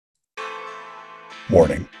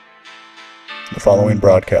Warning: the following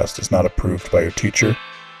broadcast is not approved by your teacher,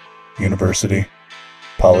 university,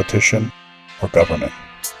 politician, or government.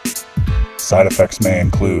 Side effects may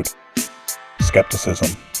include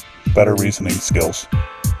skepticism, better reasoning skills,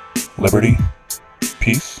 liberty,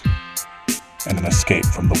 peace, and an escape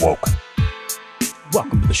from the woke.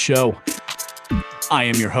 Welcome to the show. I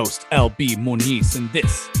am your host, LB Moniz, and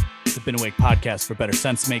this is the Been Awake podcast for better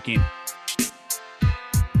sense making.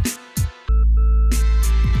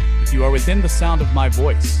 If you are within the sound of my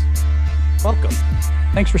voice, welcome.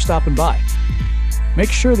 Thanks for stopping by. Make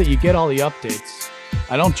sure that you get all the updates.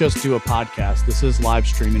 I don't just do a podcast. This is live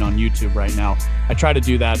streaming on YouTube right now. I try to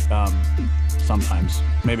do that sometimes.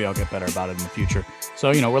 Maybe I'll get better about it in the future. So,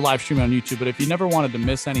 we're live streaming on YouTube, but if you never wanted to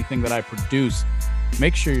miss anything that I produce,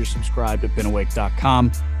 make sure you're subscribed at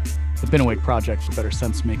BeenAwake.com. The Been Awake Project for Better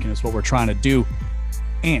Sense Making is what we're trying to do.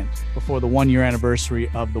 And before the 1-year anniversary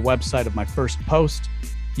of the website of my first post,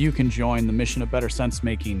 you can join the mission of Better Sense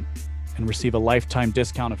Making and receive a lifetime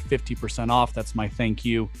discount of 50% off. That's my thank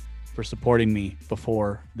you for supporting me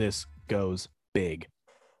before this goes big.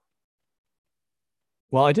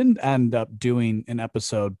 Well, I didn't end up doing an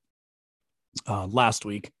episode last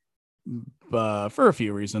week for a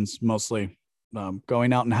few reasons, mostly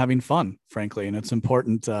going out and having fun, frankly. And it's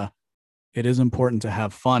important. It is important to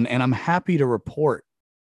have fun. And I'm happy to report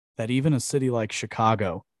that even a city like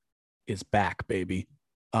Chicago is back, baby.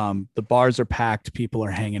 The bars are packed. People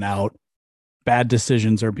are hanging out. Bad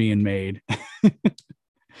decisions are being made.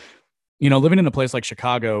 Living in a place like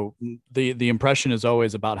Chicago, the impression is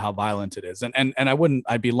always about how violent it is. And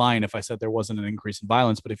I'd be lying if I said there wasn't an increase in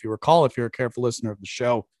violence. But if you recall, if you're a careful listener of the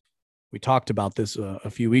show, we talked about this a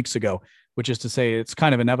few weeks ago, which is to say it's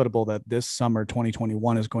kind of inevitable that this summer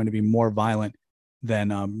 2021 is going to be more violent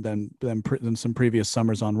than some previous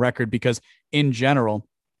summers on record, because in general,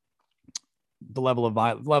 the level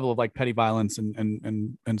of like petty violence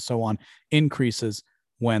and so on increases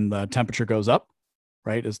when the temperature goes up,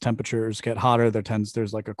 right? As temperatures get hotter,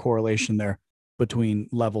 there's like a correlation there between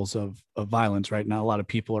levels of violence. Right now, a lot of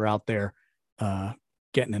people are out there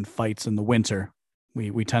getting in fights in the winter.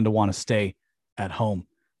 We tend to want to stay at home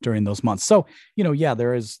during those months. So,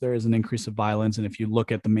 there is an increase of violence. And if you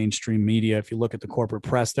look at the mainstream media, if you look at the corporate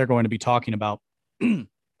press, they're going to be talking about all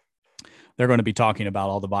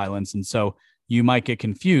the violence. And so you might get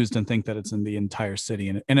confused and think that it's in the entire city.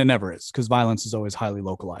 And it never is, because violence is always highly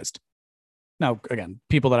localized. Now, again,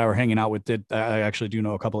 people that I were hanging out with I actually do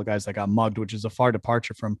know a couple of guys that got mugged, which is a far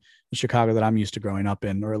departure from the Chicago that I'm used to growing up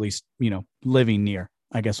in, or at least, living near,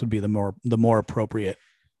 I guess would be the more appropriate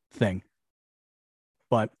thing.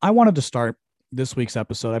 But I wanted to start this week's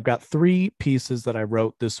episode. I've got 3 pieces that I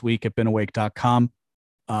wrote this week at BeenAwake.com.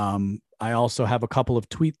 I also have a couple of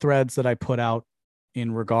tweet threads that I put out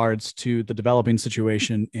in regards to the developing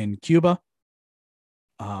situation in Cuba.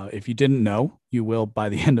 If you didn't know, you will by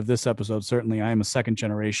the end of this episode. Certainly, I am a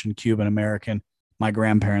second-generation Cuban American. My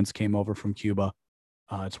grandparents came over from Cuba.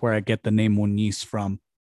 It's where I get the name Moniz from.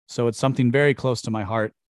 So it's something very close to my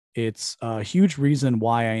heart. It's a huge reason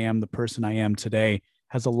why I am the person I am today.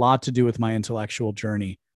 Has a lot to do with my intellectual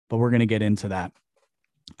journey, but we're going to get into that.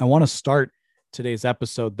 I want to start today's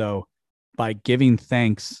episode, though, by giving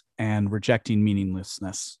thanks and rejecting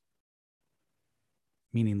meaninglessness.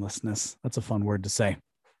 Meaninglessness. That's a fun word to say.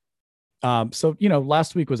 So,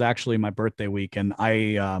 last week was actually my birthday week, and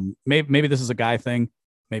I maybe this is a guy thing.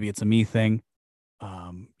 Maybe it's a me thing.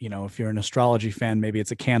 If you're an astrology fan, maybe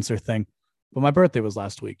it's a Cancer thing. But my birthday was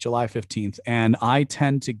last week, July 15th, and I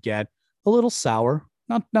tend to get a little sour.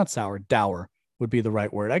 Not sour, dour would be the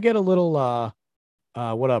right word. I get a little,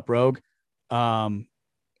 what up, Rogue? I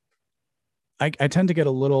tend to get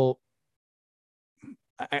a little,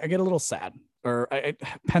 I get a little sad or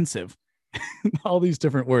pensive, all these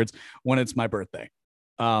different words when it's my birthday.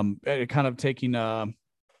 Kind of taking a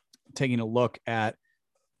look at,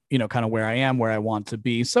 kind of where I am, where I want to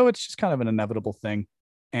be. So it's just kind of an inevitable thing.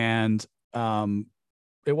 And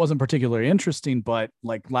it wasn't particularly interesting, but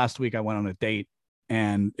like last week I went on a date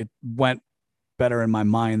and it went better in my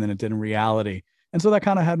mind than it did in reality. And so that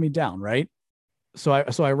kind of had me down, right? So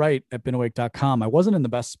I write at BeenAwake.com. I wasn't in the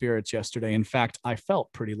best spirits yesterday. In fact, I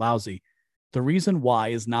felt pretty lousy. The reason why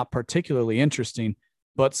is not particularly interesting,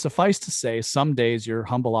 but suffice to say, some days your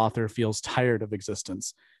humble author feels tired of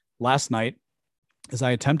existence. Last night, as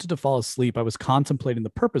I attempted to fall asleep, I was contemplating the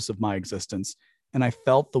purpose of my existence, and I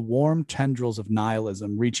felt the warm tendrils of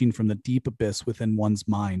nihilism reaching from the deep abyss within one's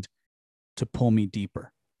mind to pull me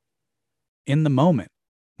deeper. In the moment,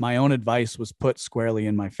 my own advice was put squarely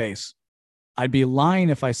in my face. I'd be lying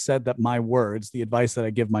if I said that my words, the advice that I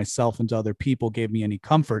give myself and to other people, gave me any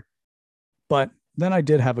comfort. But then I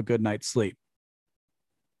did have a good night's sleep.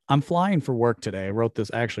 I'm flying for work today.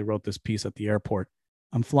 I actually wrote this piece at the airport.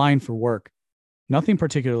 I'm flying for work. Nothing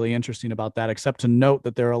particularly interesting about that, except to note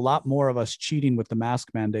that there are a lot more of us cheating with the mask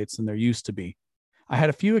mandates than there used to be. I had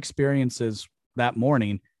a few experiences that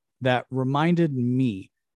morning that reminded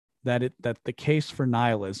me that the case for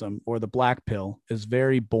nihilism or the black pill is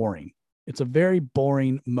very boring. It's a very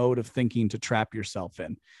boring mode of thinking to trap yourself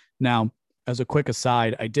in. Now, as a quick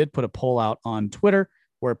aside, I did put a poll out on Twitter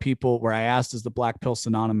where I asked, is the black pill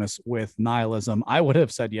synonymous with nihilism? I would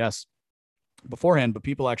have said yes beforehand, but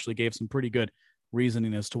people actually gave some pretty good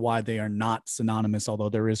reasoning as to why they are not synonymous, although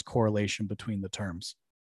there is correlation between the terms.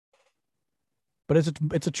 But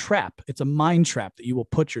it's a trap. It's a mind trap that you will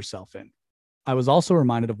put yourself in. I was also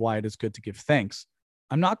reminded of why it is good to give thanks.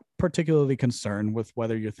 I'm not particularly concerned with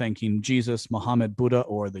whether you're thanking Jesus, Muhammad, Buddha,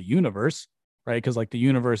 or the universe, right? Because like the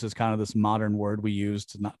universe is kind of this modern word we use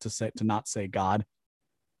to not say God.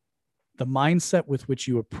 The mindset with which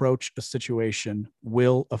you approach a situation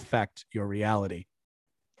will affect your reality.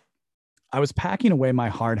 I was packing away my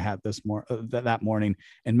hard hat that morning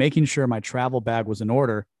and making sure my travel bag was in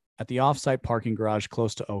order at the offsite parking garage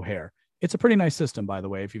close to O'Hare. It's a pretty nice system, by the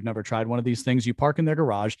way. If you've never tried one of these things, you park in their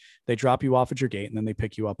garage, they drop you off at your gate, and then they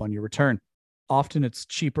pick you up on your return. Often it's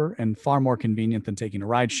cheaper and far more convenient than taking a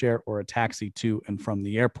ride share or a taxi to and from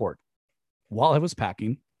the airport. While I was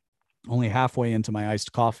packing, only halfway into my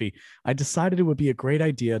iced coffee, I decided it would be a great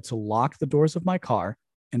idea to lock the doors of my car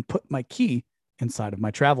and put my key inside of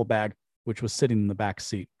my travel bag, which was sitting in the back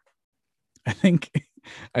seat. I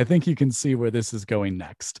think you can see where this is going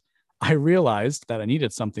next. I realized that I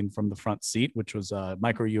needed something from the front seat, which was a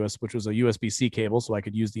USB-C cable, so I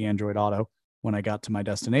could use the Android Auto when I got to my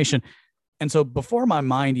destination. And so before my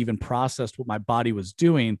mind even processed what my body was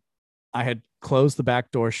doing, I had closed the back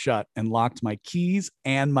door shut and locked my keys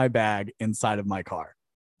and my bag inside of my car.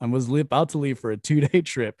 I was about to leave for a 2-day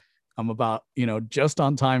trip. I'm about, just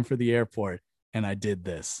on time for the airport, and I did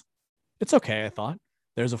this. It's okay, I thought.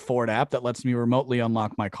 There's a Ford app that lets me remotely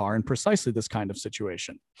unlock my car in precisely this kind of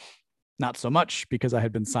situation. Not so much, because I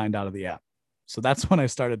had been signed out of the app. So that's when I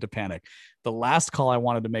started to panic. The last call I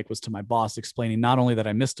wanted to make was to my boss, explaining not only that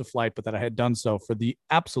I missed a flight, but that I had done so for the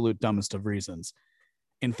absolute dumbest of reasons.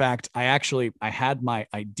 In fact, I had my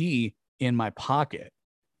ID in my pocket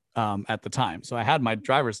at the time. So I had my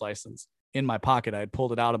driver's license in my pocket. I had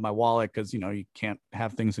pulled it out of my wallet because, you can't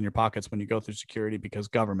have things in your pockets when you go through security because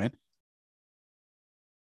government.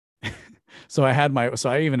 So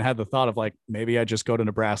I even had the thought of like, maybe I just go to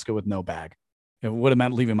Nebraska with no bag. It would have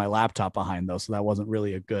meant leaving my laptop behind though. So that wasn't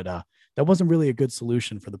really a good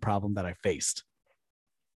solution for the problem that I faced.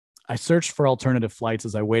 I searched for alternative flights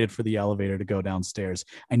as I waited for the elevator to go downstairs.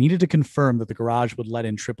 I needed to confirm that the garage would let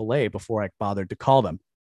in AAA before I bothered to call them.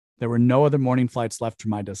 There were no other morning flights left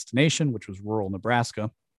from my destination, which was rural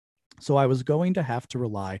Nebraska. So I was going to have to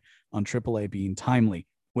rely on AAA being timely,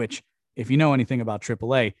 which, if you know anything about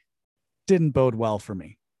AAA, didn't bode well for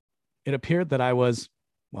me. It appeared that I was,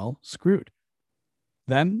 screwed.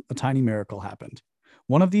 Then a tiny miracle happened.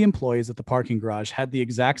 One of the employees at the parking garage had the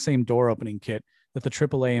exact same door opening kit that the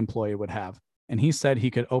AAA employee would have, and he said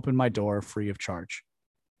he could open my door free of charge.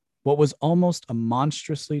 What was almost a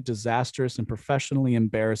monstrously disastrous and professionally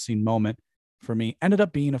embarrassing moment for me ended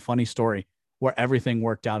up being a funny story where everything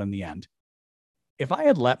worked out in the end. If I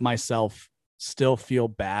had let myself still feel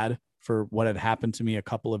bad for what had happened to me a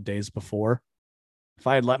couple of days before, if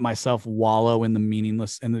I had let myself wallow in the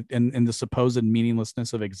meaningless and in the supposed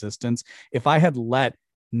meaninglessness of existence, if I had let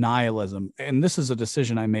nihilism, and this is a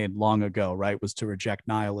decision I made long ago, right, was to reject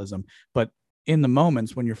nihilism. But in the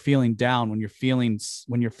moments when you're feeling down, when you're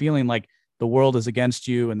feeling like the world is against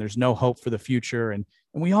you and there's no hope for the future, and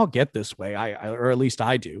we all get this way, or at least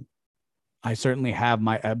I do. I certainly have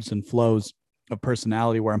my ebbs and flows of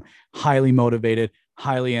personality where I'm highly motivated,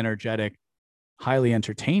 highly energetic, highly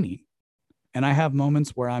entertaining. And I have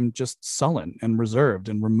moments where I'm just sullen and reserved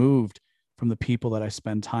and removed from the people that I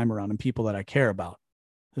spend time around and people that I care about.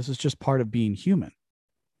 This is just part of being human.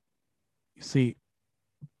 You see,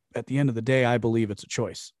 at the end of the day, I believe it's a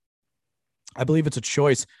choice. I believe it's a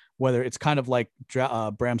choice, whether it's kind of like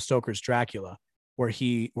Bram Stoker's Dracula, where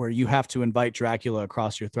you have to invite Dracula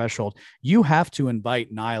across your threshold. You have to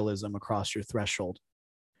invite nihilism across your threshold.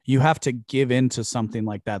 You have to give into something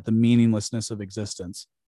like that, the meaninglessness of existence.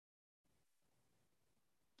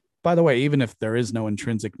 By the way, even if there is no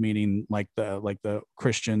intrinsic meaning, like the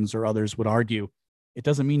Christians or others would argue, it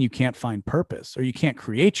doesn't mean you can't find purpose or you can't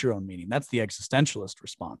create your own meaning. That's the existentialist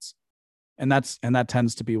response. And that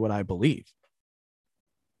tends to be what I believe.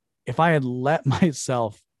 If I had let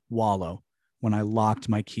myself wallow when I locked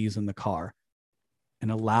my keys in the car,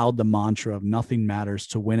 and allowed the mantra of nothing matters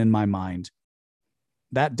to win in my mind,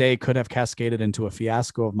 that day could have cascaded into a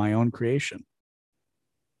fiasco of my own creation.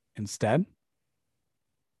 Instead,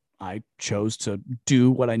 I chose to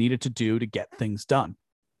do what I needed to do to get things done.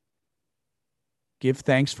 Give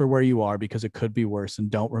thanks for where you are because it could be worse,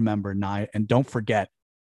 and don't forget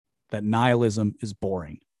that nihilism is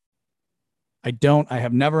boring. I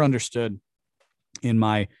have never understood in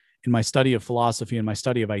my study of philosophy and my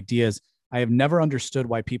study of ideas, I have never understood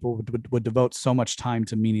why people would devote so much time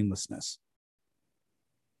to meaninglessness.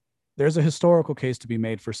 There's a historical case to be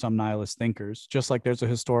made for some nihilist thinkers, just like there's a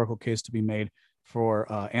historical case to be made for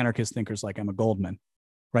anarchist thinkers like Emma Goldman,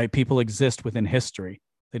 right? People exist within history.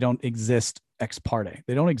 They don't exist ex parte.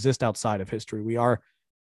 They don't exist outside of history. We are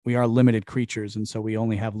limited creatures, and so we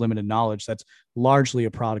only have limited knowledge that's largely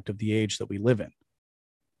a product of the age that we live in.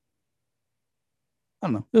 I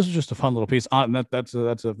don't know. This is just a fun little piece. That's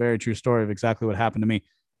a very true story of exactly what happened to me.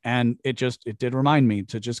 And it did remind me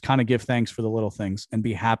to just kind of give thanks for the little things and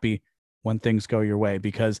be happy when things go your way,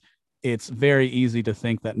 because it's very easy to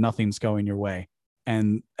think that nothing's going your way.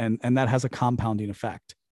 And that has a compounding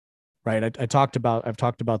effect, right? I've talked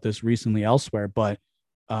about this recently elsewhere, but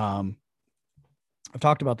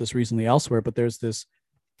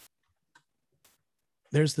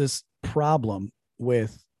there's this problem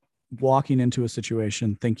with walking into a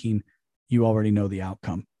situation thinking you already know the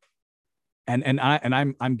outcome. And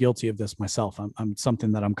I'm guilty of this myself. I'm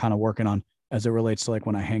something that I'm kind of working on as it relates to like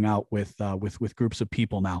when I hang out with groups of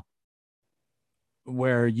people now,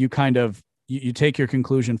 where you kind of you take your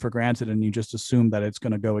conclusion for granted and you just assume that it's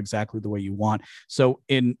going to go exactly the way you want. So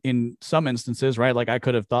in some instances, right, like I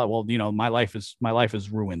could have thought, well, my life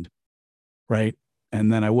is ruined, right?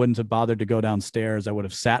 And then I wouldn't have bothered to go downstairs. I would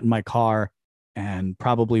have sat in my car and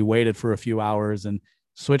probably waited for a few hours and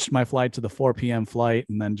switched my flight to the 4 p.m. flight,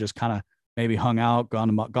 and then just kind of maybe hung out,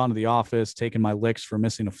 gone to the office, taken my licks for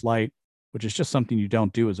missing a flight, which is just something you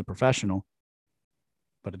don't do as a professional,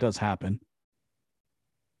 but it does happen.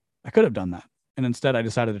 I could have done that. And instead I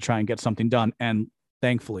decided to try and get something done. And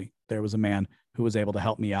thankfully there was a man who was able to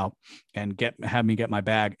help me out and have me get my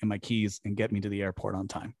bag and my keys and get me to the airport on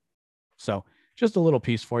time. So just a little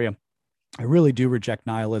piece for you. I really do reject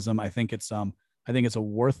nihilism. I think it's a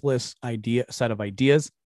worthless set of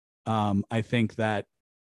ideas. I think that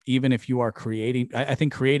even if you are I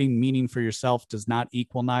think creating meaning for yourself does not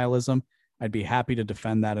equal nihilism. I'd be happy to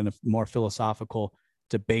defend that in a more philosophical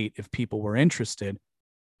debate if people were interested.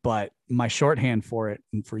 But my shorthand for it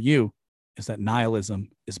and for you is that nihilism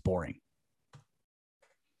is boring.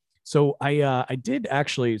 So I did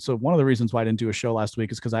actually. So one of the reasons why I didn't do a show last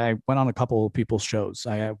week is because I went on a couple of people's shows.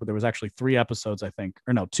 There was actually 3 episodes, I think,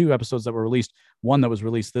 or no, 2 episodes that were released. One that was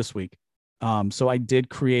released this week. So I did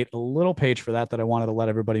create a little page for that I wanted to let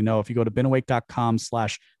everybody know. If you go to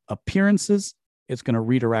beenawake.com/appearances, it's going to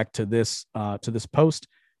redirect to this post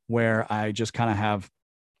where I just kind of have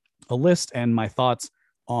a list and my thoughts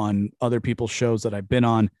on other people's shows that I've been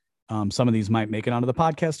on. Some of these might make it onto the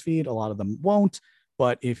podcast feed. A lot of them won't.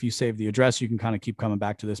 But if you save the address, you can kind of keep coming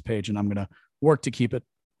back to this page, and I'm going to work to keep it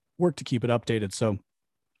updated. So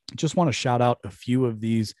just want to shout out a few of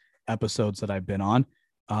these episodes that I've been on.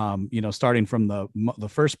 Starting from the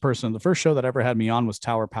first show that ever had me on was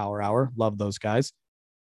Tower Power Hour. Love those guys.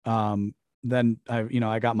 Then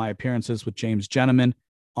I got my appearances with James Gentleman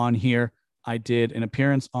on here. I did an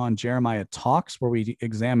appearance on Jeremiah Talks where we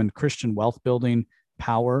examined Christian wealth building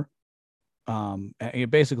power.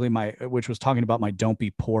 Basically which was talking about my Don't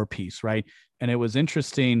Be Poor piece, right? And it was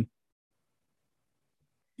interesting.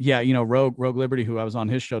 Yeah, Rogue Liberty, who I was on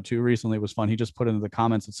his show too recently, was fun. He just put into the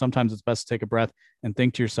comments that sometimes it's best to take a breath and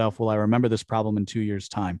think to yourself, will I remember this problem in 2 years'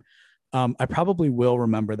 time? I probably will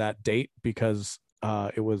remember that date because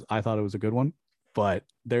I thought it was a good one, but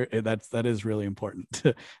that is really important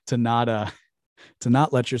to not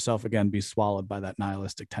let yourself again be swallowed by that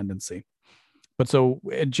nihilistic tendency. But so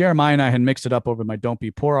Jeremiah and I had mixed it up over my Don't Be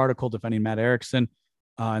Poor article defending Matt Erickson,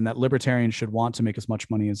 and that libertarians should want to make as much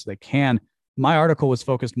money as they can. My article was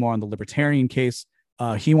focused more on the libertarian case.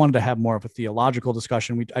 He wanted to have more of a theological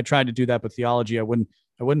discussion. I tried to do that, but theology, I wouldn't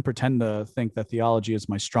pretend to think that theology is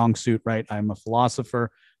my strong suit, right? I'm a philosopher.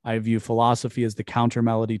 I view philosophy as the counter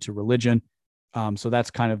melody to religion. So that's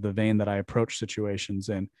kind of the vein that I approach situations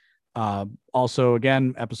in. Also,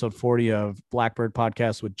 again, episode 40 of Blackbird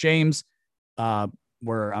Podcast with James,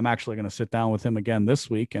 where I'm actually going to sit down with him again this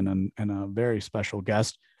week and a very special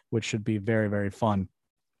guest, which should be very, very fun.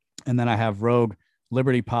 And then I have Rogue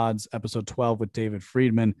Liberty Pods, episode 12 with David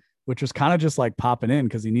Friedman, which was kind of just like popping in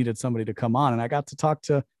because he needed somebody to come on. And I got to talk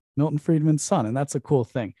to Milton Friedman's son. And that's a cool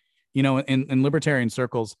thing. In libertarian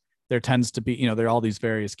circles, there tends to be, there are all these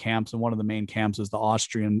various camps, and one of the main camps is the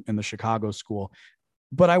Austrian and the Chicago school.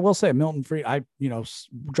 But I will say Milton Friedman,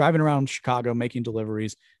 driving around Chicago, making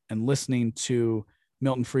deliveries and listening to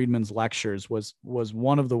Milton Friedman's lectures was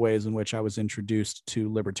one of the ways in which I was introduced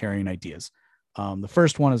to libertarian ideas. The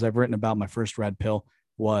first one, as I've written about, my first red pill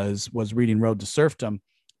was reading Road to Serfdom.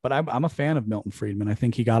 But I'm a fan of Milton Friedman. I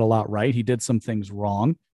think he got a lot right. He did some things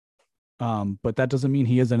wrong, but that doesn't mean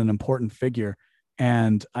he isn't an important figure.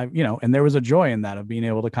 And and there was a joy in that, of being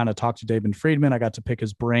able to kind of talk to David Friedman. I got to pick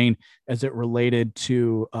his brain as it related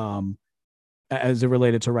to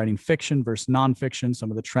writing fiction versus nonfiction,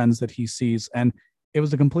 some of the trends that he sees. And it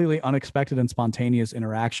was a completely unexpected and spontaneous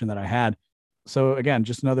interaction that I had. So again,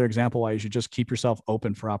 just another example why you should just keep yourself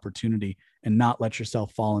open for opportunity and not let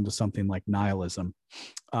yourself fall into something like nihilism.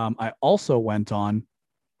 I also went on,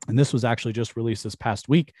 and this was actually just released this past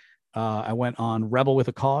week, I went on Rebel with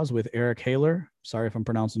a Cause with Eric Haler. Sorry if I'm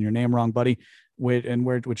pronouncing your name wrong, buddy.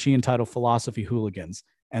 Which he entitled Philosophy Hooligans.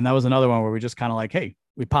 And that was another one where we just kind of like, hey,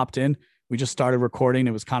 we popped in, we just started recording.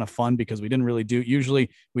 It was kind of fun because we didn't really usually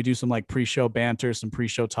we do some like pre-show banter, some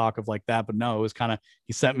pre-show talk of like that, but no, it was kind of,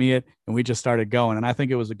 he sent me it and we just started going. And I think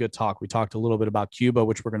it was a good talk. We talked a little bit about Cuba,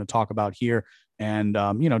 which we're going to talk about here. And,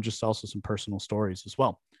 just also some personal stories as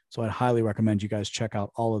well. So I'd highly recommend you guys check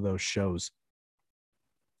out all of those shows.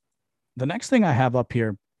 The next thing I have up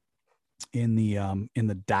here in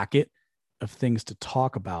the docket of things to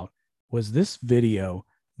talk about was this video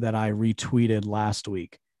that I retweeted last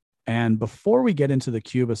week. And before we get into the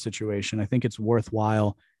Cuba situation, I think it's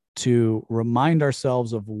worthwhile to remind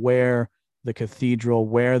ourselves of where the cathedral,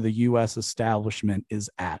 where the U.S. establishment is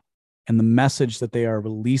at, and the message that they are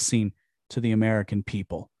releasing to the American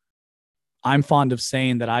people. I'm fond of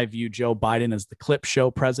saying that I view Joe Biden as the clip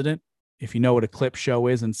show president. If you know what a clip show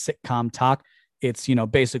is in sitcom talk, it's,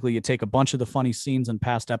 basically you take a bunch of the funny scenes in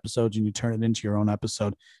past episodes and you turn it into your own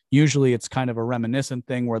episode. Usually it's kind of a reminiscent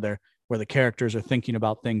thing where the characters are thinking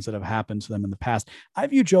about things that have happened to them in the past. I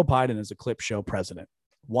view Joe Biden as a clip show president.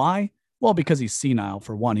 Why? Well, because he's senile,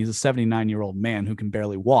 for one. He's a 79-year-old man who can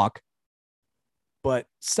barely walk. But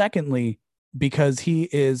secondly, because he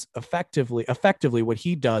is effectively what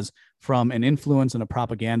he does from an influence and a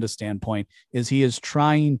propaganda standpoint is he is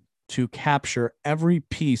trying to capture every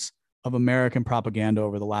piece of American propaganda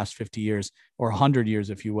over the last 50 years or 100 years,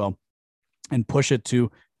 if you will, and push it to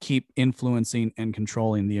keep influencing and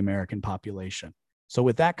controlling the American population. So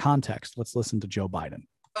with that context, let's listen to Joe Biden.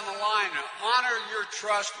 On the line, honor your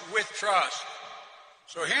trust with trust.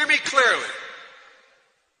 So hear me clearly.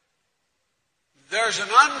 There's an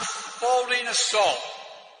unfolding assault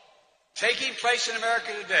taking place in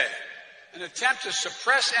America today, an attempt to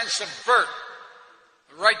suppress and subvert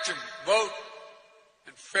the right to vote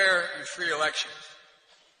and fair and free elections,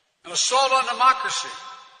 an assault on democracy,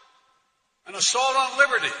 an assault on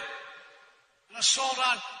liberty, an assault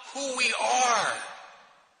on who we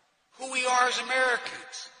are as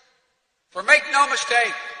Americans. For make no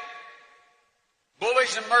mistake,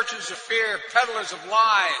 bullies and merchants of fear, peddlers of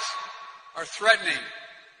lies, are threatening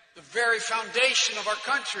the very foundation of our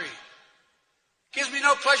country. It gives me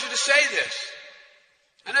no pleasure to say this.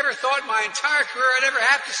 I never thought in my entire career I'd ever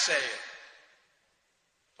have to say it.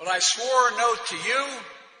 But I swore an oath to you,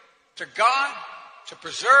 to God, to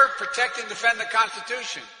preserve, protect, and defend the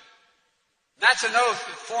Constitution. And that's an oath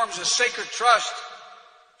that forms a sacred trust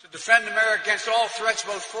to defend America against all threats,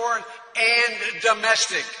 both foreign and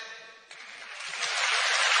domestic.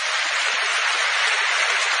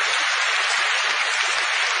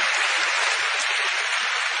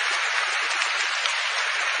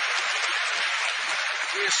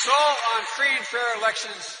 The assault on free and fair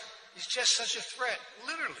elections is just such a threat,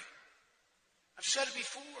 literally. I've said it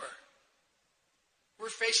before. We're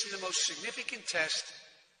facing the most significant test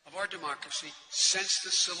of our democracy since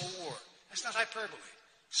the Civil War. That's not hyperbole.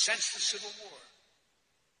 Since the Civil War.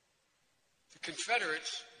 The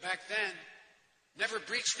Confederates, back then, never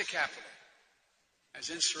breached the Capitol, as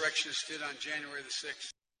insurrectionists did on January the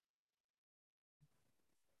 6th.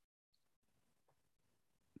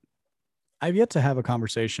 I've yet to have a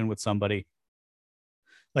conversation with somebody,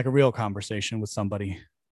 like a real conversation with somebody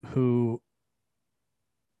who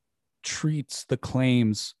treats the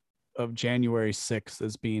claims of January 6th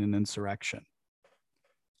as being an insurrection.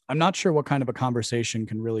 I'm not sure what kind of a conversation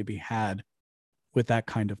can really be had with that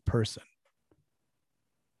kind of person.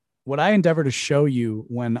 What I endeavor to show you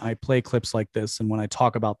when I play clips like this and when I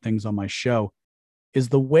talk about things on my show is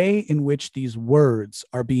the way in which these words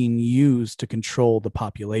are being used to control the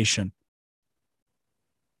population.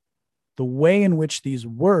 The way in which these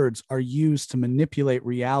words are used to manipulate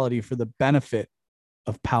reality for the benefit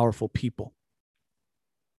of powerful people.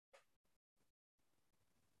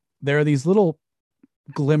 there are these little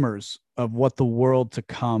glimmers of what the world to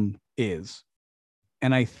come is.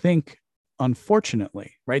 And I think,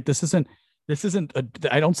 unfortunately, right, this isn't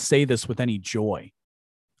I don't say this with any joy.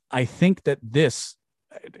 I think that this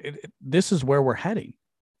is where we're heading.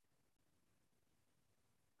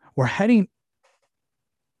 We're heading,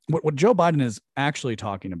 what Joe Biden is actually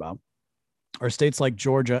talking about are states like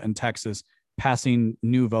Georgia and Texas passing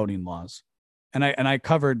new voting laws. And I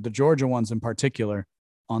covered the Georgia ones in particular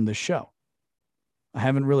on this show. I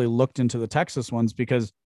haven't really looked into the Texas ones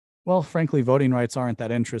because, well, frankly, voting rights aren't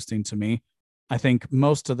that interesting to me. I think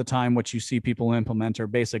most of the time what you see people implement are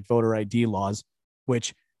basic voter ID laws,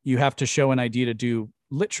 which you have to show an ID to do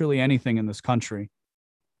literally anything in this country.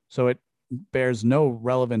 So it bears no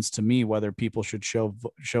relevance to me whether people should show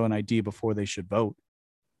an ID before they should vote.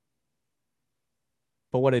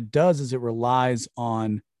 But what it does is it relies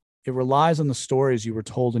on the stories you were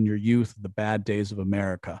told in your youth of the bad days of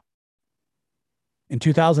America. In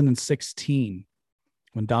 2016,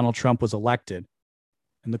 when Donald Trump was elected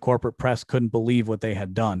and the corporate press couldn't believe what they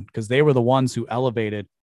had done because they were the ones who elevated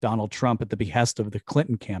Donald Trump at the behest of the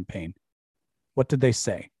Clinton campaign. What did they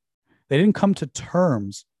say? They didn't come to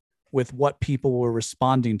terms with what people were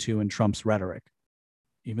responding to in Trump's rhetoric,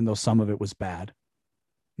 even though some of it was bad.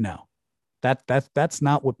 No, that's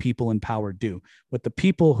not what people in power do. What the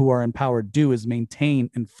people who are in power do is maintain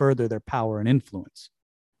and further their power and influence.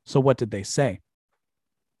 So what did they say?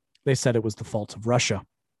 They said it was the fault of Russia.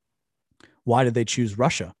 Why did they choose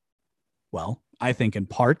Russia? Well, I think in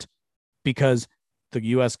part because the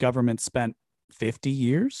U.S. government spent 50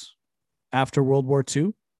 years after World War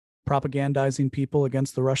II propagandizing people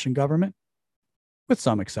against the Russian government, with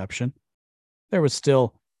some exception. There were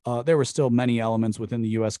still many elements within the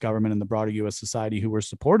U.S. government and the broader U.S. society who were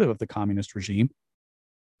supportive of the communist regime,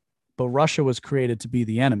 but Russia was created to be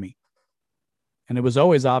the enemy. And it was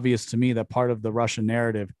always obvious to me that part of the Russian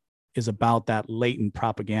narrative is about that latent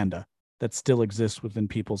propaganda that still exists within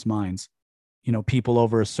people's minds. You know, people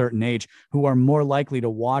over a certain age who are more likely to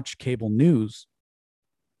watch cable news,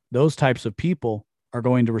 those types of people are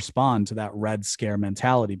going to respond to that Red Scare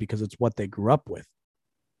mentality because it's what they grew up with.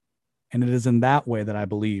 And it is in that way that I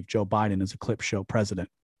believe Joe Biden is a clip show president.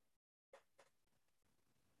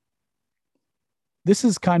 This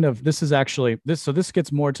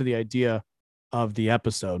gets more to the idea of the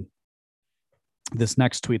episode. This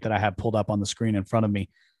next tweet that I have pulled up on the screen in front of me.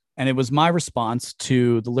 And it was my response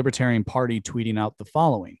to the Libertarian Party tweeting out the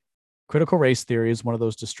following. Critical race theory is one of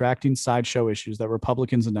those distracting sideshow issues that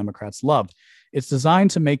Republicans and Democrats loved. It's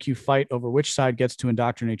designed to make you fight over which side gets to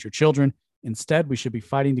indoctrinate your children. Instead, we should be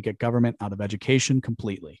fighting to get government out of education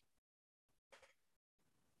completely.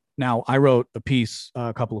 Now, I wrote a piece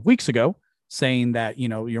a couple of weeks ago saying that, you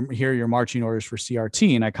know, here are your marching orders for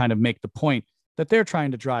CRT. And I kind of make the point that they're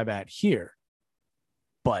trying to drive at here.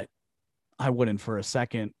 But I wouldn't for a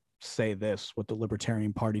second say this, what the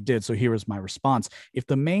Libertarian Party did. So here is my response. If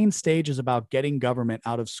the main stage is about getting government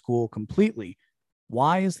out of school completely,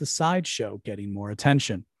 why is the sideshow getting more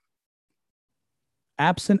attention?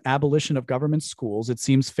 Absent abolition of government schools, it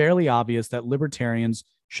seems fairly obvious that libertarians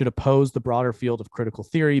should oppose the broader field of critical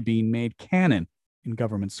theory being made canon in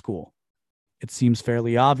government school. It seems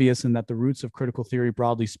fairly obvious in that the roots of critical theory,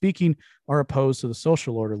 broadly speaking, are opposed to the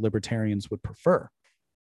social order libertarians would prefer.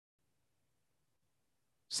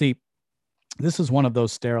 See, this is one of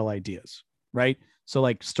those sterile ideas, right? So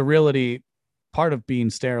like sterility, part of being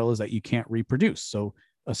sterile is that you can't reproduce. So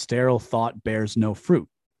a sterile thought bears no fruit.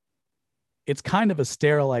 It's kind of a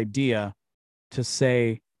sterile idea to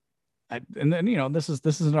say, and then, you know, this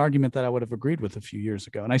is an argument that I would have agreed with a few years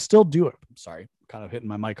ago. And I still do it. I'm sorry, kind of hitting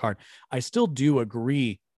my mic hard. I still do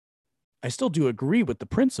agree with the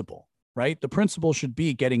principle, right? The principle should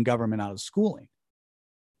be getting government out of schooling.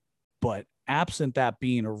 But absent that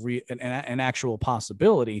being an actual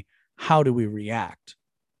possibility, how do we react?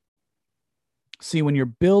 See, when you're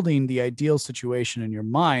building the ideal situation in your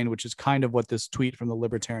mind, which is kind of what this tweet from the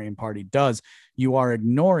Libertarian Party does, you are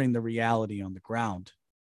ignoring the reality on the ground.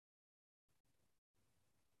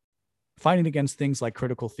 Fighting against things like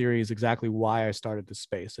critical theory is exactly why I started this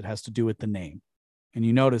space. It has to do with the name. And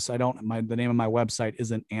you notice the name of my website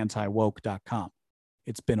isn't antiwoke.com.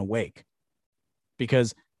 It's Been Awake.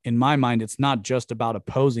 Because in my mind, it's not just about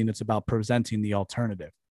opposing, it's about presenting the alternative,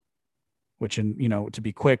 which, to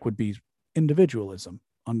be quick, would be individualism,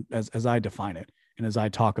 as I define it and as I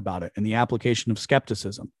talk about it, and the application of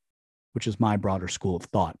skepticism, which is my broader school of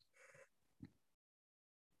thought.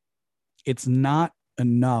 It's not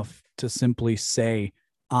enough to simply say,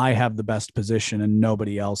 I have the best position and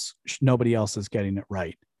nobody else is getting it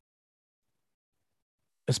right.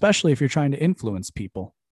 Especially if you're trying to influence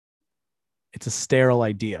people. It's a sterile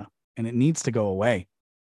idea, and it needs to go away.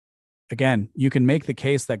 Again, you can make the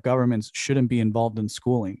case that governments shouldn't be involved in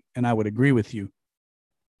schooling, and I would agree with you.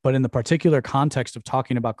 But in the particular context of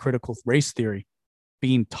talking about critical race theory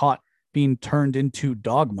being taught, being turned into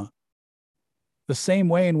dogma, the same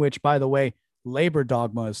way in which, by the way, labor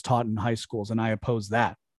dogma is taught in high schools, and I oppose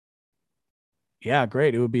that. Yeah,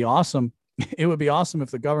 great. It would be awesome. It would be awesome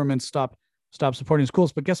if the government stopped supporting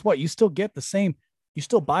schools. But guess what? You still get the same. You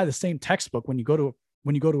still buy the same textbook when you go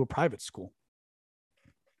to a private school.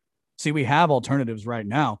 See, we have alternatives right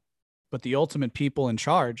now, but the ultimate people in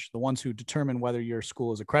charge, the ones who determine whether your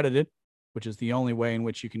school is accredited, which is the only way in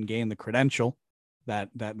which you can gain the credential that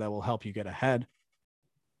will help you get ahead,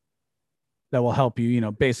 that will help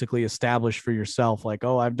you, basically establish for yourself, like,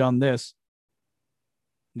 oh, I've done this.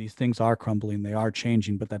 These things are crumbling, they are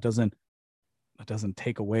changing, but that doesn't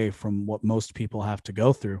take away from what most people have to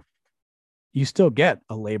go through. You still get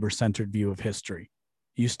a labor-centered view of history.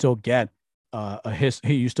 You still get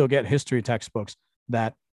history textbooks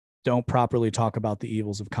that don't properly talk about the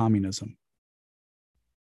evils of communism.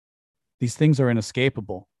 These things are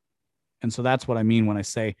inescapable. And so that's what I mean when I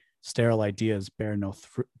say sterile ideas bear no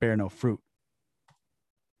fruit.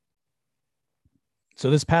 So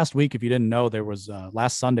this past week, if you didn't know, there was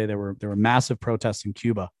last Sunday, there were massive protests in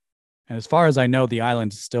Cuba. And as far as I know, the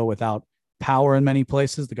island is still without power in many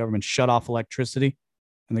places. The government shut off electricity,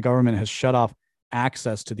 and the government has shut off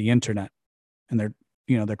access to the internet. And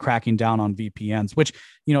they're cracking down on VPNs, which,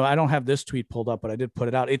 I don't have this tweet pulled up, but I did put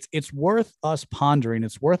it out. It's worth us pondering.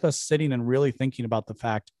 It's worth us sitting and really thinking about the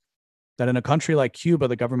fact that in a country like Cuba,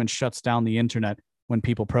 the government shuts down the internet when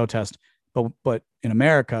people protest. But in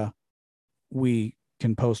America, we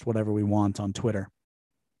can post whatever we want on Twitter.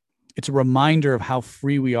 It's a reminder of how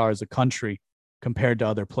free we are as a country compared to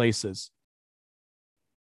other places.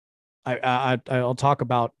 I'll talk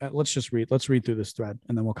about, let's read through this thread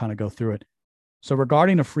and then we'll kind of go through it. So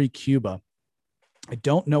regarding a free Cuba, I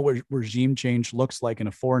don't know what regime change looks like in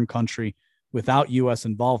a foreign country without U.S.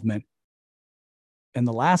 involvement. And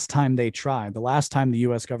the last time the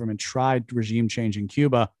U.S. government tried regime change in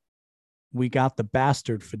Cuba, we got the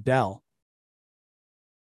bastard Fidel.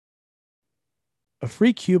 A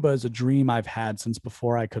free Cuba is a dream I've had since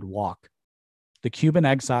before I could walk. The Cuban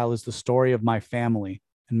exile is the story of my family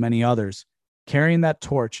and many others. Carrying that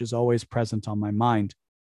torch is always present on my mind.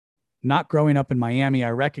 Not growing up in Miami, I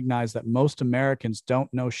recognize that most Americans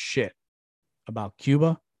don't know shit about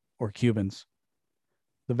Cuba or Cubans.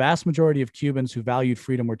 The vast majority of Cubans who valued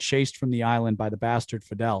freedom were chased from the island by the bastard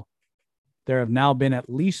Fidel. There have now been at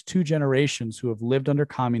least 2 generations who have lived under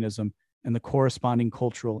communism and the corresponding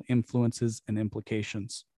cultural influences and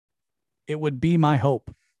implications. It would be my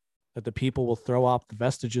hope that the people will throw off the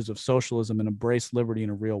vestiges of socialism and embrace liberty in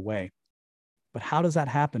a real way. But how does that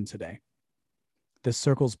happen today? This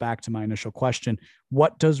circles back to my initial question.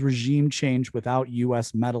 What does regime change without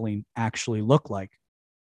U.S. meddling actually look like?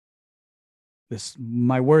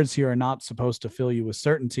 My words here are not supposed to fill you with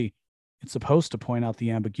certainty. It's supposed to point out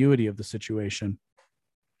the ambiguity of the situation.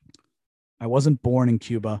 I wasn't born in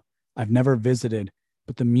Cuba. I've never visited,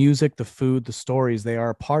 but the music, the food, the stories, they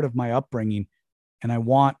are a part of my upbringing, and I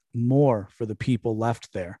want more for the people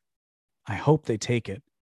left there. I hope they take it,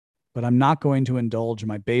 but I'm not going to indulge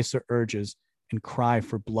my baser urges and cry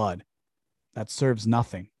for blood. That serves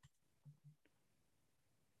nothing.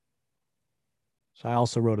 So I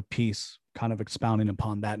also wrote a piece kind of expounding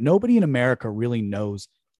upon that. Nobody in America really knows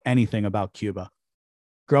anything about Cuba.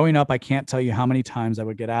 Growing up, I can't tell you how many times I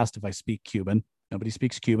would get asked if I speak Cuban. Nobody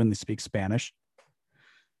speaks Cuban, they speak Spanish.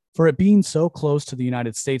 For it being so close to the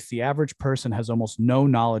United States, the average person has almost no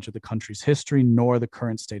knowledge of the country's history nor the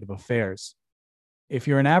current state of affairs. If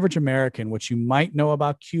you're an average American, what you might know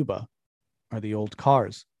about Cuba are the old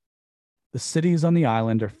cars. The cities on the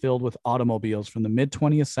island are filled with automobiles from the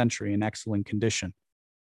mid-20th century in excellent condition.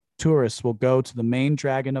 Tourists will go to the main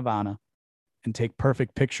drag in Havana and take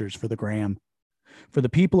perfect pictures for the gram. For the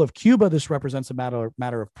people of Cuba, this represents a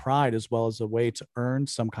matter of pride as well as a way to earn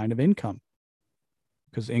some kind of income.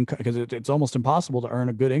 Because it's almost impossible to earn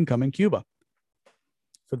a good income in Cuba.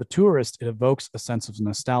 For the tourist, it evokes a sense of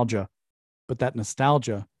nostalgia, but that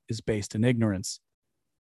nostalgia is based in ignorance.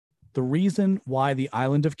 The reason why the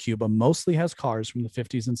island of Cuba mostly has cars from the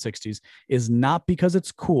 50s and 60s is not because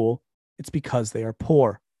it's cool, it's because they are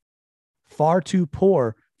poor. Far too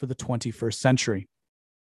poor for the 21st century.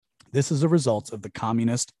 This is a result of the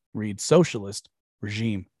communist, read socialist,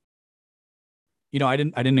 regime. I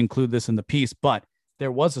didn't include this in the piece, but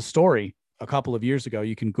there was a story a couple of years ago.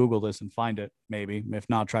 You can Google this and find it, maybe. If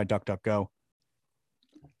not, try DuckDuckGo.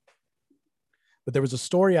 But there was a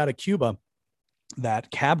story out of Cuba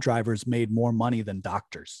that cab drivers made more money than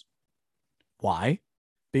doctors. Why?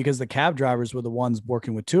 Because the cab drivers were the ones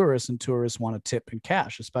working with tourists, and tourists want to tip in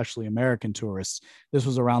cash, especially American tourists. This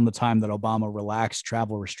was around the time that Obama relaxed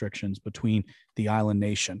travel restrictions between the island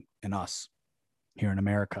nation and us here in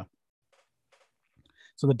America.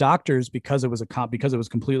 So the doctors, because it was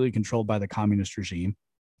completely controlled by the communist regime,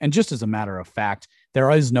 and just as a matter of fact, there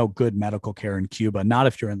is no good medical care in Cuba, not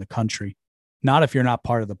if you're in the country, not if you're not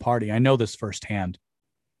part of the party. I know this firsthand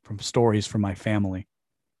from stories from my family.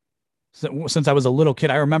 Since I was a little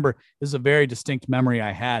kid, I remember, this is a very distinct memory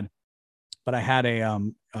I had, but I had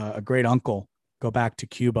a great uncle go back to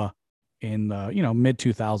Cuba in the mid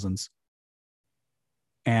 2000s,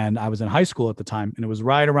 and I was in high school at the time, and it was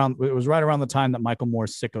right around the time that Michael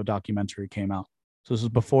Moore's Sicko documentary came out. So this was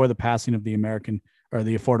before the passing of the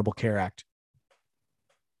Affordable Care Act.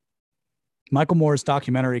 Michael Moore's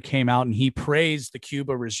documentary came out, and he praised the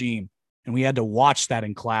Cuba regime, and we had to watch that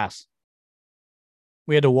in class.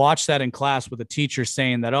 We had to watch that in class with a teacher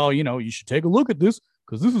saying that, you should take a look at this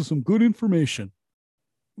because this is some good information.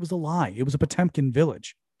 It was a lie. It was a Potemkin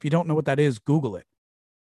village. If you don't know what that is, Google it.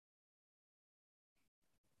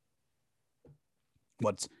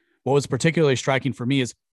 What was particularly striking for me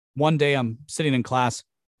is one day I'm sitting in class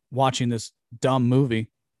watching this dumb movie,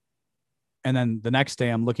 and then the next day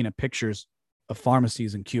I'm looking at pictures of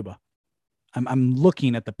pharmacies in Cuba. I'm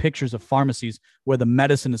looking at the pictures of pharmacies where the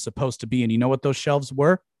medicine is supposed to be. And you know what those shelves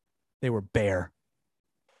were? They were bare.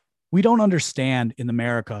 We don't understand in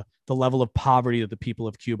America the level of poverty that the people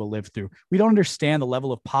of Cuba live through. We don't understand the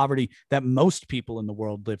level of poverty that most people in the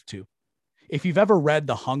world live to. If you've ever read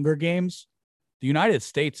The Hunger Games, the United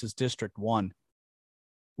States is District 1.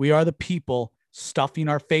 We are the people stuffing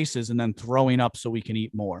our faces and then throwing up so we can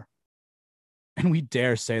eat more. And we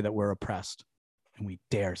dare say that we're oppressed. And we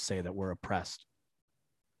dare say that we're oppressed.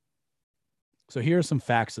 So here are some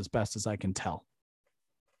facts as best as I can tell.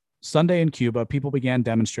 Sunday in Cuba, people began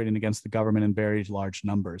demonstrating against the government in very large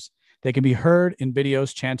numbers. They can be heard in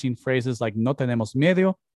videos chanting phrases like "No tenemos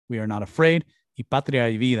miedo," we are not afraid, y patria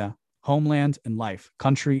y vida, homeland and life,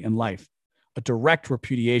 country and life, a direct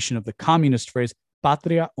repudiation of the communist phrase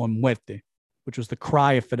 "patria o muerte," which was the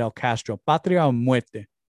cry of Fidel Castro, "Patria o muerte."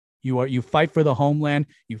 You fight for the homeland.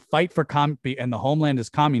 You fight for and the homeland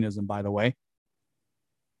is communism, by the way.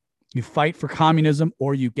 You fight for communism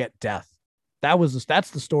or you get death.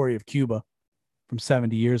 That's the story of Cuba from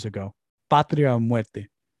 70 years ago. Patria o muerte.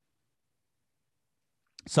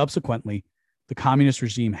 Subsequently, the communist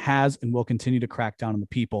regime has and will continue to crack down on the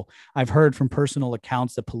people. I've heard from personal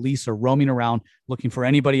accounts that police are roaming around looking for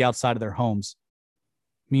anybody outside of their homes.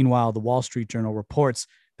 Meanwhile, the Wall Street Journal reports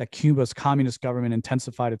that Cuba's communist government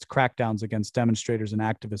intensified its crackdowns against demonstrators and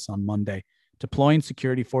activists on Monday, deploying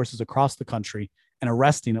security forces across the country and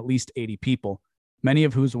arresting at least 80 people, many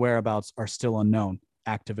of whose whereabouts are still unknown,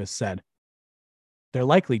 activists said. They're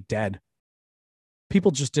likely dead. People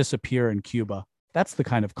just disappear in Cuba. That's the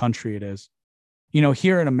kind of country it is.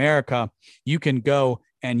 Here in America, you can go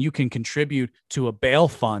and you can contribute to a bail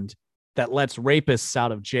fund that lets rapists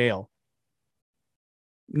out of jail.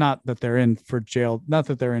 Not that they're in jail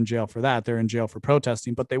for that. They're in jail for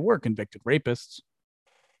protesting, but they were convicted rapists.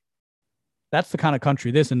 That's the kind of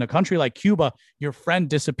country this. In a country like Cuba, your friend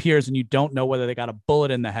disappears and you don't know whether they got a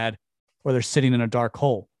bullet in the head or they're sitting in a dark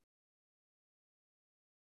hole.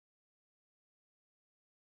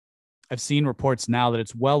 I've seen reports now that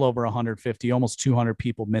it's well over 150, almost 200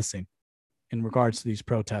 people missing in regards to these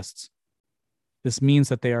protests. This means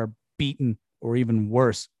that they are beaten or even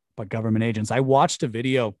worse by government agents. I watched a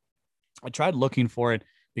video. I tried looking for it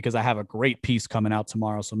because I have a great piece coming out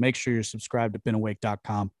tomorrow. So make sure you're subscribed to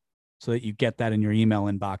BeenAwake.com so that you get that in your email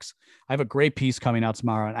inbox. I have a great piece coming out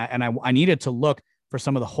tomorrow, and I needed to look for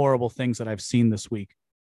some of the horrible things that I've seen this week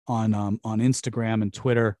on Instagram and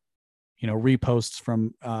Twitter, reposts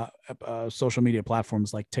from social media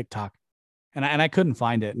platforms like TikTok, and I couldn't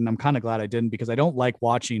find it, and I'm kind of glad I didn't because I don't like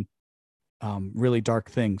watching really dark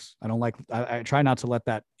things. I try not to let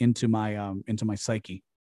that into my psyche,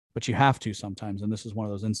 but you have to sometimes. And this is one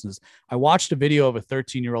of those instances. I watched a video of a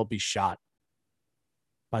 13-year-old be shot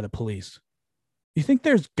by the police. You think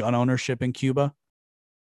there's gun ownership in Cuba?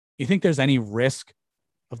 You think there's any risk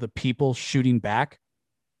of the people shooting back?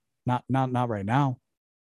 Not right now.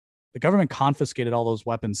 The government confiscated all those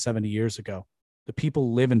weapons 70 years ago. The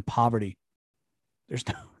people live in poverty. There's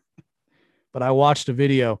no, but I watched a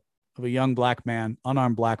video of a young black man,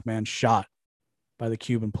 unarmed black man, shot by the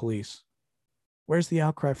Cuban police. Where's the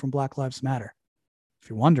outcry from Black Lives Matter? If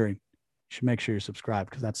you're wondering, you should make sure you're subscribed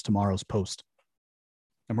because that's tomorrow's post.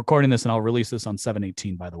 I'm recording this and I'll release this on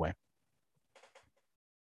 7/18, by the way.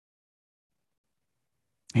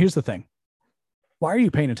 Here's the thing. Why are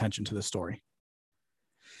you paying attention to this story?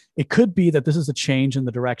 It could be that this is a change in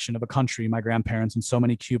the direction of a country my grandparents and so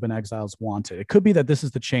many Cuban exiles wanted. It could be that this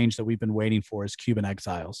is the change that we've been waiting for as Cuban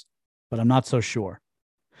exiles, but I'm not so sure.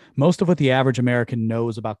 Most of what the average American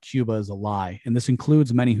knows about Cuba is a lie, and this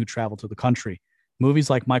includes many who travel to the country. Movies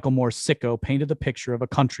like Michael Moore's Sicko painted the picture of a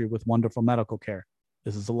country with wonderful medical care.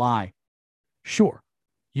 This is a lie. Sure,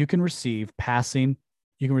 you can receive passing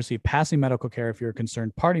medical care if you're a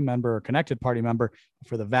concerned party member or connected party member.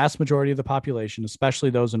 For the vast majority of the population,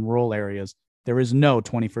 especially those in rural areas, there is no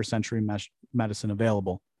 21st century medicine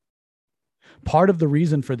available. Part of the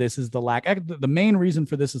reason for this is the main reason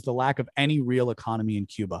for this is the lack of any real economy in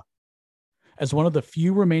Cuba. As one of the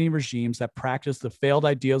few remaining regimes that practice the failed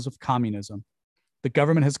ideals of communism, the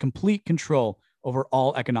government has complete control over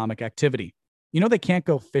all economic activity. You know, they can't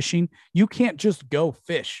go fishing. You can't just go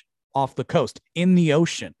fish off the coast in the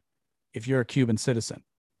ocean if you're a Cuban citizen.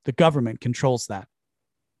 The government controls that.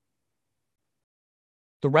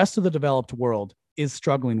 The rest of the developed world is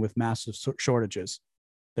struggling with massive shortages.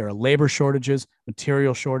 There are labor shortages,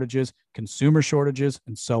 material shortages, consumer shortages,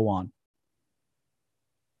 and so on.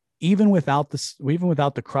 Even without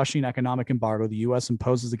the crushing economic embargo the U.S.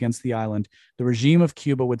 imposes against the island, the regime of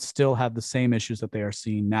Cuba would still have the same issues that they are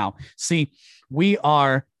seeing now. See, we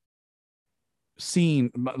are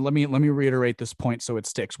seeing, let me reiterate this point so it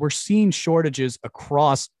sticks. We're seeing shortages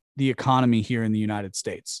across the economy here in the United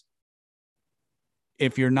States.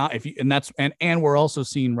 And we're also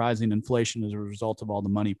seeing rising inflation as a result of all the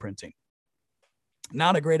money printing.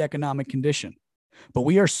 Not a great economic condition, but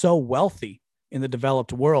we are so wealthy in the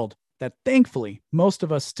developed world that thankfully most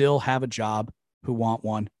of us still have a job who want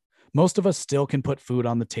one. Most of us still can put food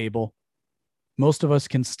on the table. Most of us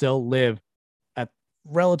can still live at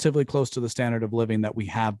relatively close to the standard of living that we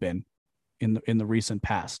have been in the recent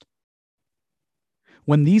past.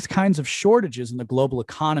 When these kinds of shortages in the global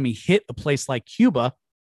economy hit a place like Cuba,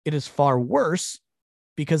 it is far worse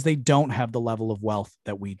because they don't have the level of wealth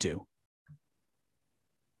that we do.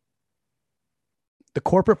 The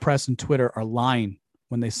corporate press and Twitter are lying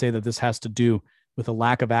when they say that this has to do with a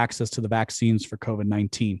lack of access to the vaccines for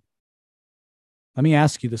COVID-19. Let me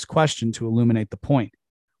ask you this question to illuminate the point.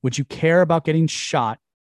 Would you care about getting a shot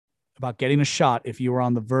if you were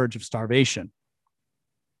on the verge of starvation?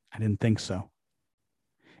 I didn't think so.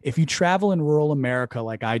 If you travel in rural America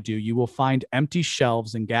like I do, you will find empty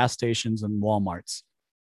shelves in gas stations and Walmarts.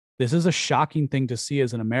 This is a shocking thing to see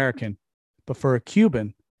as an American, but for a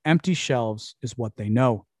Cuban, empty shelves is what they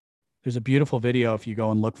know. There's a beautiful video, if you go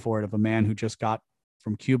and look for it, of a man who just got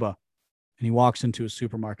from Cuba, and he walks into a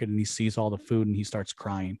supermarket and he sees all the food and he starts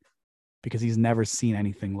crying because he's never seen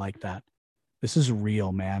anything like that. This is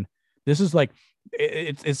real, man. This is like,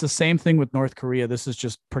 it's the same thing with North Korea. This is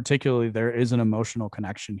just particularly, there is an emotional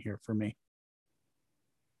connection here for me.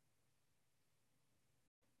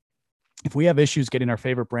 If we have issues getting our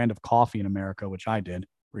favorite brand of coffee in America, which I did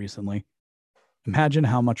recently, imagine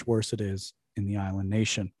how much worse it is in the island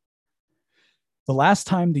nation. The last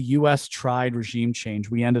time the U.S. tried regime change,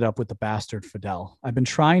 we ended up with the bastard Fidel. I've been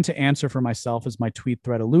trying to answer for myself, as my tweet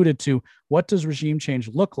thread alluded to, what does regime change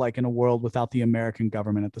look like in a world without the American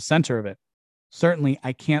government at the center of it? Certainly,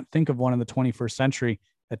 I can't think of one in the 21st century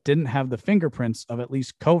that didn't have the fingerprints of at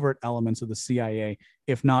least covert elements of the CIA,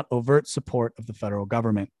 if not overt support of the federal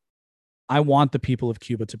government. I want the people of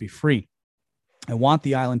Cuba to be free. I want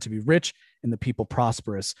the island to be rich and the people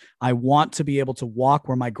prosperous. I want to be able to walk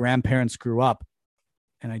where my grandparents grew up.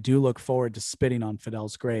 And I do look forward to spitting on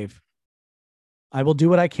Fidel's grave. I will do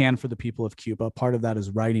what I can for the people of Cuba. Part of that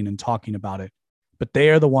is writing and talking about it. But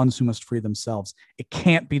they are the ones who must free themselves. It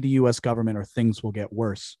can't be the U.S. government or things will get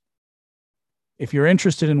worse. If you're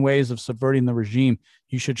interested in ways of subverting the regime,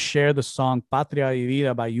 you should share the song Patria y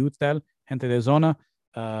Vida by Yutel, Gente de Zona,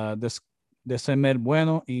 de Semer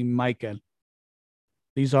Bueno y Michael.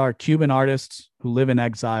 These are Cuban artists who live in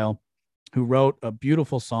exile, who wrote a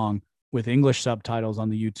beautiful song with English subtitles on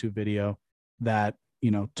the YouTube video that,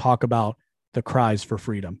 talk about the cries for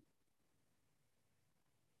freedom.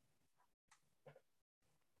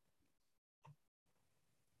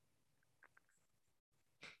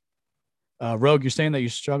 Rogue, you're saying that you're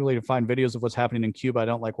struggling to find videos of what's happening in Cuba. I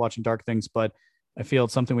don't like watching dark things, but I feel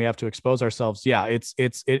it's something we have to expose ourselves. Yeah, it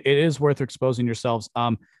is worth exposing yourselves.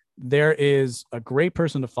 There is a great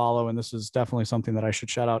person to follow, and this is definitely something that I should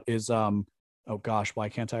shout out, is oh gosh, why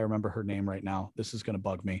can't I remember her name right now? This is going to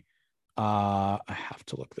bug me. I have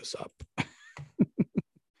to look this up.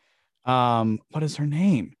 What is her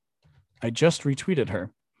name? I just retweeted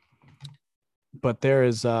her. But there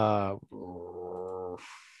is darn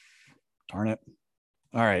it.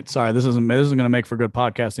 All right. Sorry, this isn't going to make for good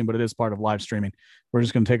podcasting, but it is part of live streaming. We're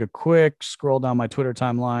just going to take a quick scroll down my Twitter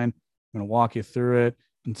timeline. I'm going to walk you through it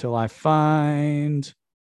until I find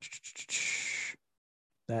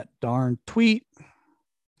that darn tweet.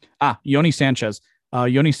 Yoni Sanchez.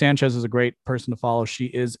 Yoni Sanchez is a great person to follow. She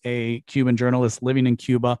is a Cuban journalist living in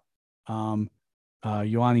Cuba.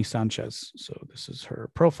 Yoni Sanchez. So this is her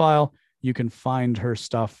profile. You can find her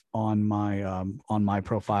stuff on my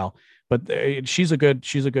profile, but she's a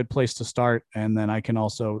good place to start. And then I can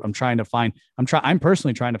also, I'm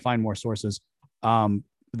personally trying to find more sources,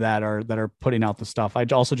 that are putting out the stuff. I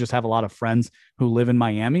also just have a lot of friends who live in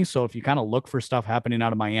Miami. So if you kind of look for stuff happening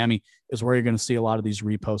out of Miami is where you're going to see a lot of these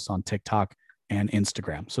reposts on TikTok and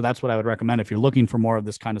Instagram. So that's what I would recommend if you're looking for more of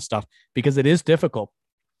this kind of stuff, because it is difficult.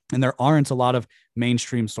 And there aren't a lot of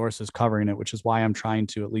mainstream sources covering it, which is why I'm trying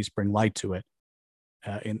to at least bring light to it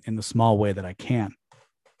in the small way that I can.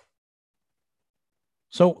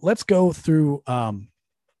 So let's go through.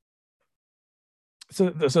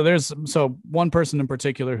 So one person in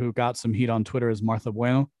particular who got some heat on Twitter is Martha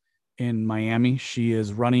Bueno in Miami. She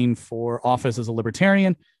is running for office as a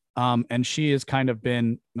libertarian. And she has kind of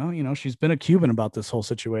been, she's been a Cuban about this whole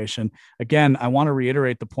situation. Again, I want to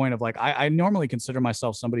reiterate the point of like, I normally consider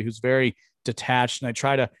myself somebody who's very detached, and I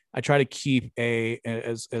try to keep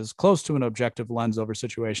as close to an objective lens over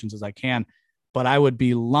situations as I can, but I would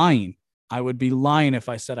be lying. I would be lying if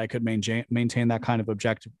I said I could maintain that kind of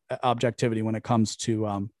objectivity when it comes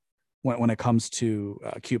to,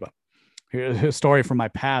 Cuba. Here's a story from my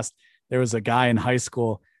past. There was a guy in high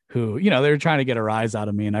school who, they were trying to get a rise out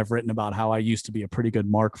of me. And I've written about how I used to be a pretty good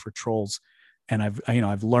mark for trolls. And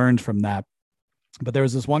I've learned from that. But there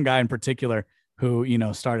was this one guy in particular who,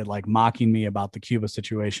 started like mocking me about the Cuba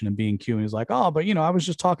situation and being Cuban. He's like, oh, but I was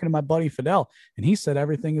just talking to my buddy Fidel and he said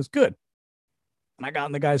everything is good. And I got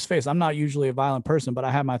in the guy's face. I'm not usually a violent person, but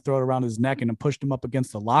I had my throat around his neck and pushed him up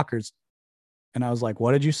against the lockers. And I was like,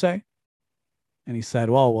 what did you say? And he said,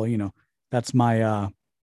 well, that's my,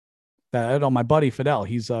 my buddy Fidel.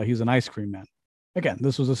 He's an ice cream man. Again,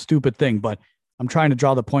 this was a stupid thing, but I'm trying to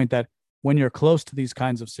draw the point that when you're close to these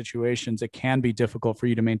kinds of situations, it can be difficult for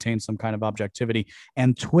you to maintain some kind of objectivity.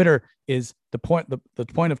 And Twitter is the point. The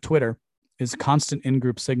point of Twitter is constant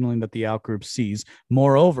in-group signaling that the out-group sees.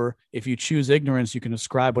 Moreover, if you choose ignorance, you can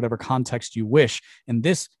ascribe whatever context you wish. And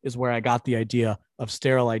this is where I got the idea of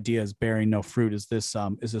sterile ideas bearing no fruit. Is this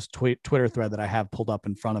Twitter thread that I have pulled up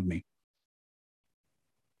in front of me.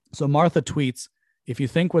 So Martha tweets, if you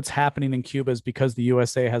think what's happening in Cuba is because the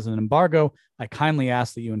USA has an embargo, I kindly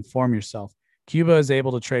ask that you inform yourself. Cuba is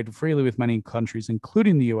able to trade freely with many countries,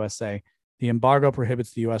 including the USA. The embargo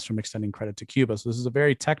prohibits the US from extending credit to Cuba. So this is a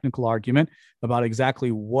very technical argument about exactly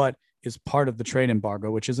what is part of the trade embargo,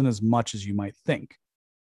 which isn't as much as you might think.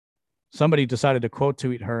 Somebody decided to quote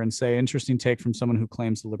tweet her and say, interesting take from someone who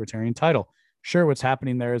claims the libertarian title. Sure, what's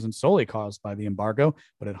happening there isn't solely caused by the embargo,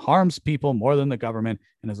 but it harms people more than the government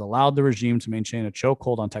and has allowed the regime to maintain a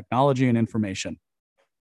chokehold on technology and information.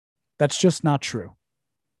 That's just not true.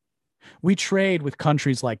 We trade with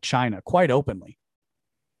countries like China quite openly.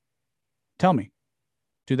 Tell me,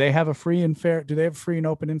 do they have free and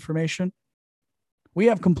open information? We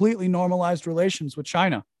have completely normalized relations with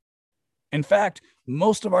China. In fact,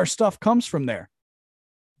 most of our stuff comes from there.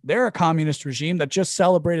 They're a communist regime that just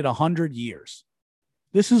celebrated 100 years.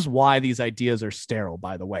 This is why these ideas are sterile,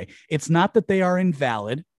 by the way. It's not that they are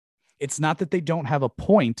invalid. It's not that they don't have a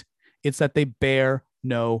point. It's that they bear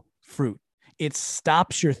no fruit. It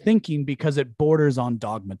stops your thinking because it borders on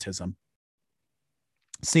dogmatism.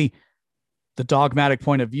 See, the dogmatic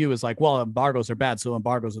point of view is like, well, embargoes are bad, so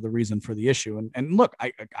embargoes are the reason for the issue. And look,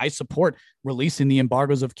 I support releasing the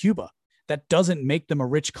embargoes of Cuba. That doesn't make them a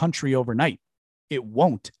rich country overnight. It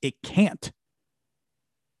won't. It can't.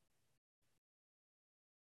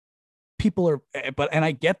 And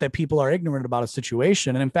I get that people are ignorant about a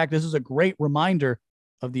situation. And in fact, this is a great reminder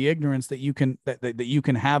of the ignorance that you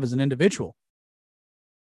can have as an individual.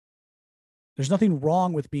 There's nothing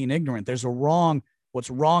wrong with being ignorant. What's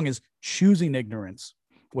wrong is choosing ignorance.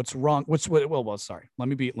 Let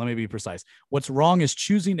me be precise. What's wrong is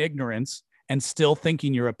choosing ignorance and still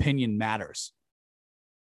thinking your opinion matters.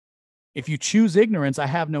 If you choose ignorance, I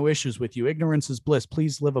have no issues with you. Ignorance is bliss.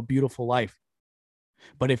 Please live a beautiful life.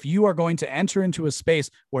 But if you are going to enter into a space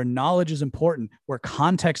where knowledge is important, where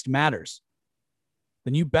context matters,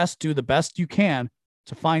 then you best do the best you can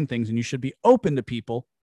to find things, and you should be open to people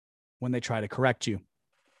when they try to correct you.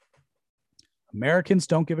 Americans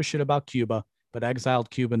don't give a shit about Cuba, but exiled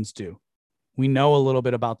Cubans do. We know a little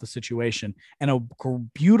bit about the situation. And a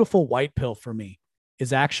beautiful white pill for me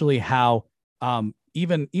is actually how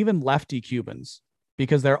even lefty Cubans,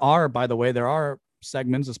 Because there are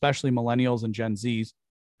segments, especially millennials and Gen Zs,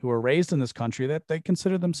 who are raised in this country that they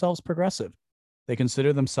consider themselves progressive. They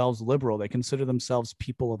consider themselves liberal. They consider themselves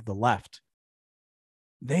people of the left.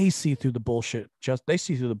 They see through the bullshit. They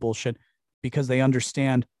see through the bullshit because they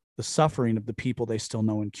understand the suffering of the people they still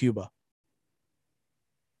know in Cuba.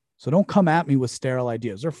 So don't come at me with sterile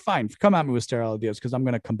ideas. They're fine. Come at me with sterile ideas because I'm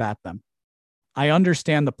going to combat them. I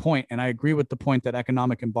understand the point, and I agree with the point that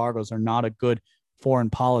economic embargoes are not a good foreign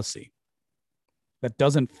policy. That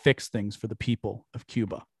doesn't fix things for the people of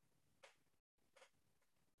Cuba.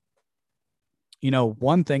 You know,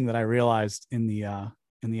 one thing that I realized in the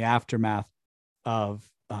aftermath of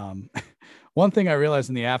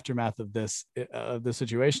this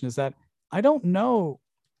situation is that I don't know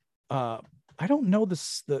the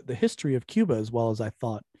history of Cuba as well as I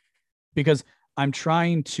thought, because I'm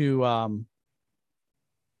trying to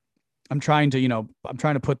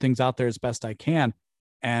put things out there as best I can,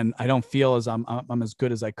 and I don't feel as I'm as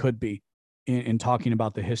good as I could be in talking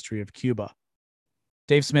about the history of Cuba.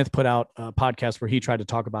 Dave Smith put out a podcast where he tried to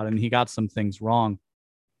talk about it, and he got some things wrong.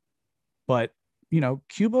 But, you know,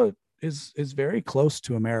 Cuba is very close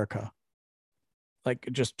to America, like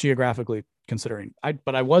just geographically considering.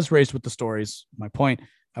 But I was raised with the stories. My point,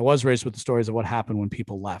 I was raised with the stories of what happened when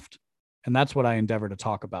people left. And that's what I endeavor to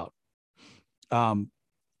talk about.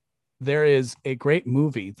 There is a great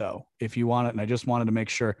movie, though, if you want it. And I just wanted to make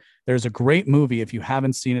sure there's a great movie. If you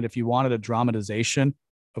haven't seen it, if you wanted a dramatization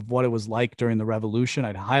of what it was like during the revolution,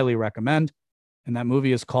 I'd highly recommend. And that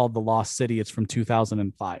movie is called The Lost City. It's from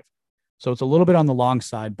 2005. So it's a little bit on the long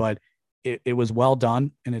side, but it was well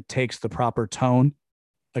done, and it takes the proper tone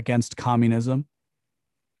against communism.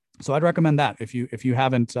 So I'd recommend that. If you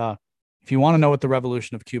haven't, if you want to know what the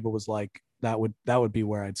revolution of Cuba was like, that would be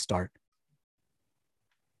where I'd start.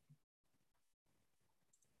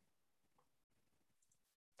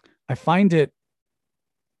 I find it,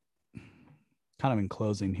 kind of in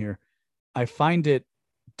closing here, I find it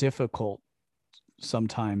difficult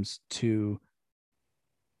sometimes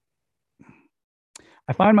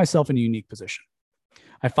I find myself in a unique position.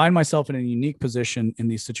 I find myself in a unique position in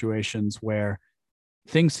these situations where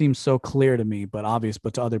things seem so clear to me, but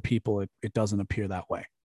to other people, it doesn't appear that way.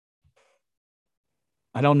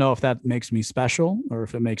 I don't know if that makes me special or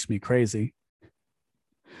if it makes me crazy,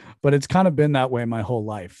 but it's kind of been that way my whole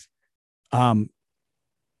life. I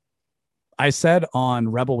said on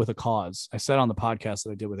Rebel with a Cause, I said on the podcast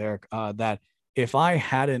that I did with Eric, that if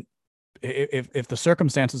the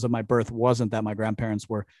circumstances of my birth wasn't that my grandparents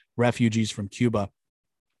were refugees from Cuba,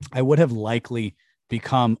 I would have likely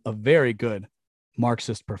become a very good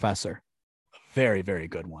Marxist professor, a very, very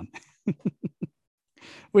good one,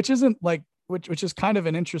 which is kind of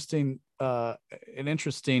an interesting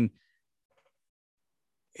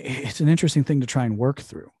thing to try and work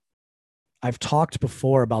through. I've talked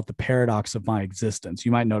before about the paradox of my existence.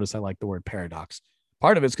 You might notice I like the word paradox.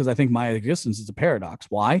 Part of it's because I think my existence is a paradox.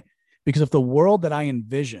 Why? Because if the world that I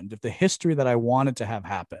envisioned, if the history that I wanted to have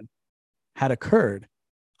happen had occurred,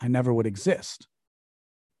 I never would exist.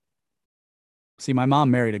 See, my mom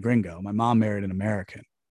married a gringo. My mom married an American.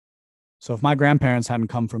 So if my grandparents hadn't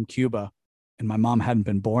come from Cuba and my mom hadn't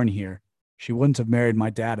been born here, she wouldn't have married my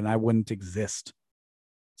dad and I wouldn't exist.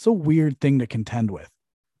 It's a weird thing to contend with.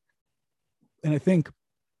 And I think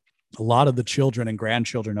a lot of the children and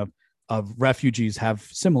grandchildren of refugees have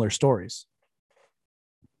similar stories.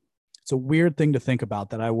 It's a weird thing to think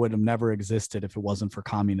about, that I would have never existed if it wasn't for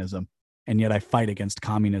communism. And yet I fight against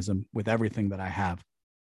communism with everything that I have.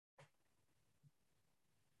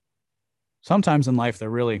 Sometimes in life,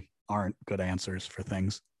 there really aren't good answers for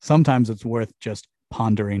things. Sometimes it's worth just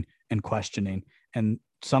pondering and questioning. And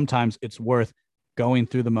sometimes it's worth going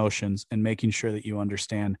through the motions and making sure that you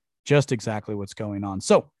understand just exactly what's going on.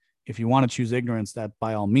 So if you want to choose ignorance, that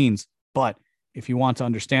by all means, but if you want to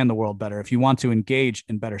understand the world better, if you want to engage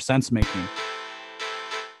in better sense making,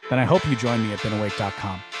 then I hope you join me at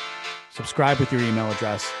beenawake.com. Subscribe with your email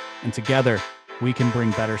address, and together we can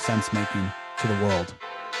bring better sense making to the world.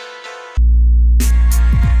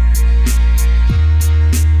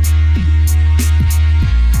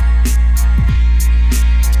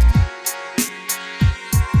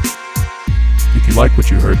 If you like what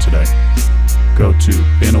you heard today, go to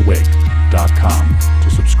beenawake.com to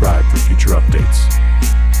subscribe for future updates.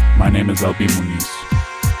 My name is LB Muniz,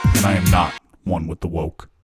 and I am not one with the woke.